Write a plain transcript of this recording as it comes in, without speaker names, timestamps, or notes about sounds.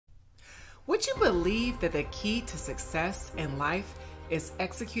Would you believe that the key to success in life is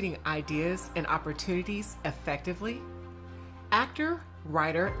executing ideas and opportunities effectively? Actor,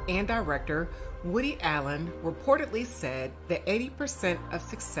 writer, and director Woody Allen reportedly said that 80% of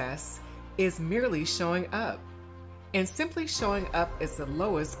success is merely showing up. And simply showing up is the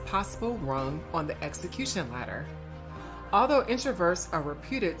lowest possible rung on the execution ladder. Although introverts are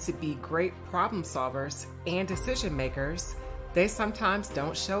reputed to be great problem solvers and decision makers, they sometimes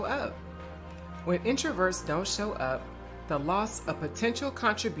don't show up. When introverts don't show up, the loss of potential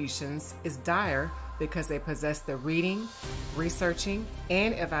contributions is dire because they possess the reading, researching,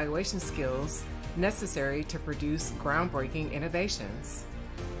 and evaluation skills necessary to produce groundbreaking innovations.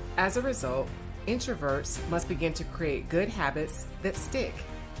 As a result, introverts must begin to create good habits that stick.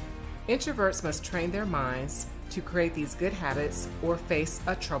 Introverts must train their minds to create these good habits or face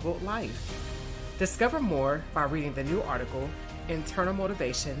a troubled life. Discover more by reading the new article, Internal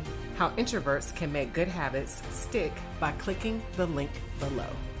Motivation: How Introverts Can Make Good Habits Stick, by clicking the link below.